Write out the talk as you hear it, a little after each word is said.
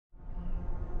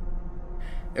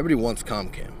Everybody wants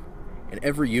ComCam, and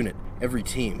every unit, every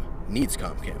team needs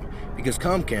ComCam, because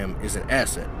ComCam is an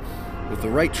asset. With the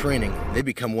right training, they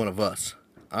become one of us.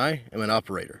 I am an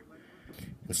operator,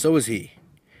 and so is he.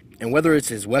 And whether it's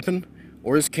his weapon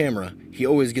or his camera, he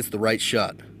always gets the right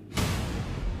shot.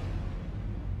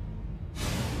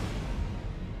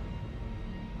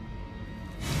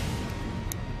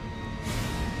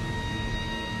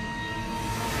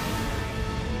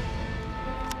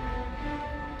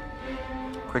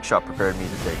 Quickshot prepared me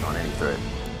to take on any threat.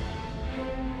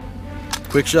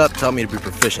 Quickshot taught me to be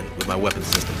proficient with my weapon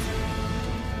system.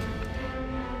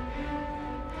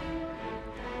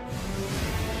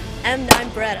 And I'm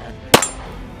Bretta.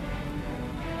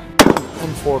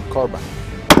 I'm Ford Carbine.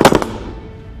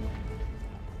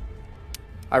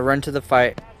 I run to the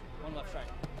fight,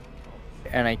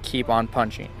 and I keep on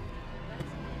punching.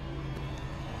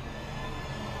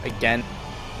 Again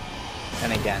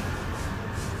and again.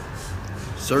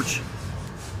 Search,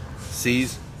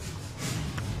 seize,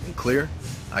 and clear.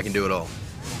 I can do it all.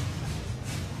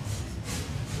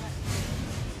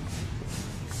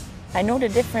 I know the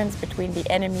difference between the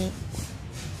enemy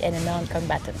and a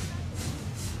non-combatant.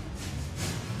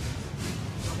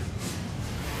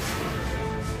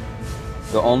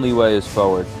 The only way is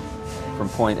forward, from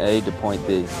point A to point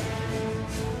B.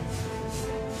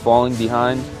 Falling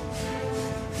behind?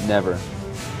 Never.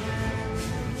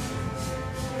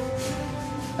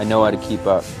 I know how to keep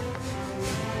up.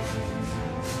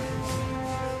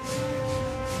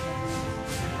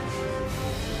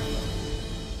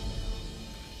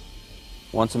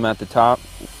 Once I'm at the top,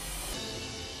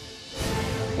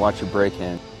 watch your brake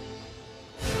hand,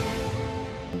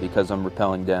 because I'm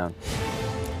rappelling down.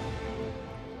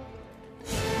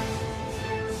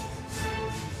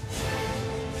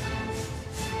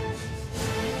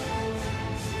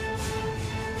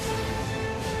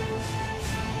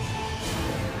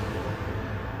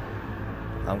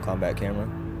 I'm combat camera,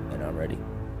 and I'm ready.